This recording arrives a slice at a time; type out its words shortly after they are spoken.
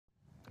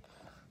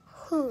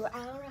I don't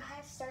know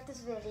how to start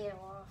this video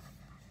off.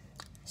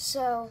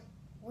 So,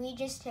 we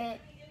just hit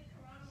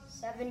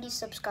 70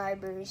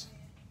 subscribers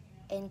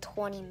in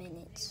 20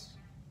 minutes.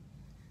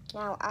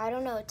 Now, I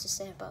don't know what to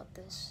say about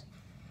this,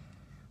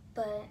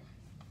 but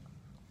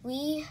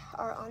we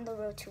are on the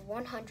road to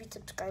 100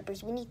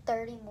 subscribers. We need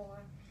 30 more.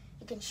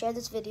 You can share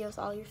this video with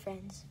all your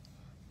friends.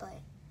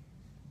 But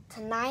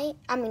tonight,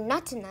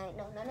 not tonight.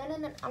 No.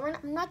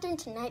 I'm not doing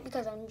tonight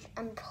because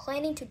I'm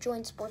planning to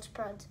join Sports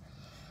Prods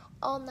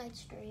all-night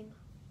stream.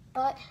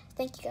 But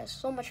thank you guys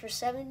so much for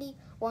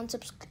 71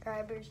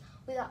 subscribers.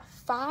 We got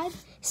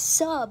 5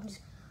 subs.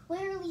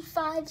 Literally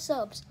 5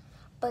 subs.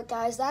 But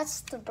guys,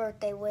 that's the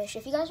birthday wish.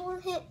 If you guys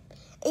want to hit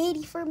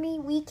 80 for me,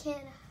 we can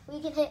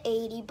hit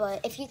 80.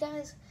 But if you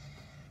guys,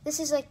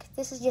 this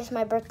is just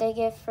my birthday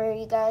gift for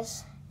you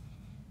guys.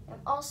 I'm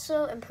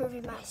also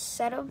improving my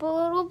setup a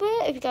little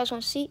bit. If you guys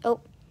want to see, I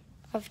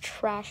have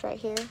trash right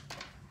here.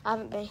 I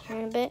haven't been here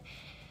in a bit,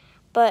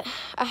 but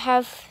I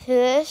have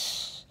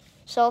this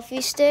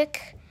selfie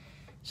stick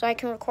so I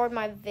can record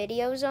my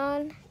videos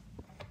on.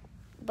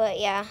 But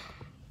yeah,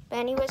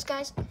 anyways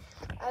guys,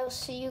 I will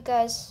see you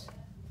guys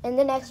in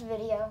the next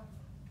video.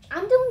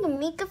 I'm doing the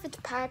Minkah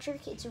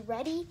Fitzpatrick. It's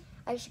ready.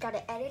 I just got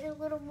to edit it a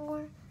little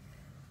more.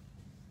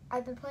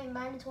 I've been playing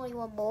Madden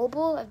 21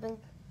 Mobile. I've been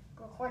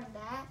recording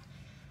that,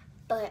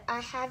 but I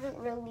haven't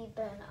really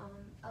been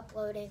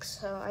uploading,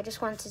 so I just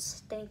wanted to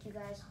thank you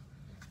guys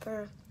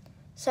for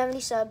 70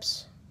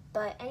 subs.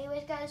 But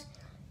anyways guys,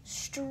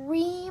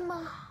 stream,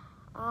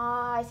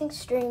 I think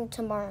stream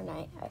tomorrow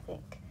night, I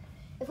think.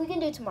 If we can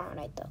do tomorrow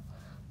night though.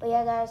 But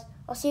yeah guys,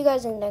 I'll see you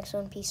guys in the next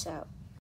one. Peace out.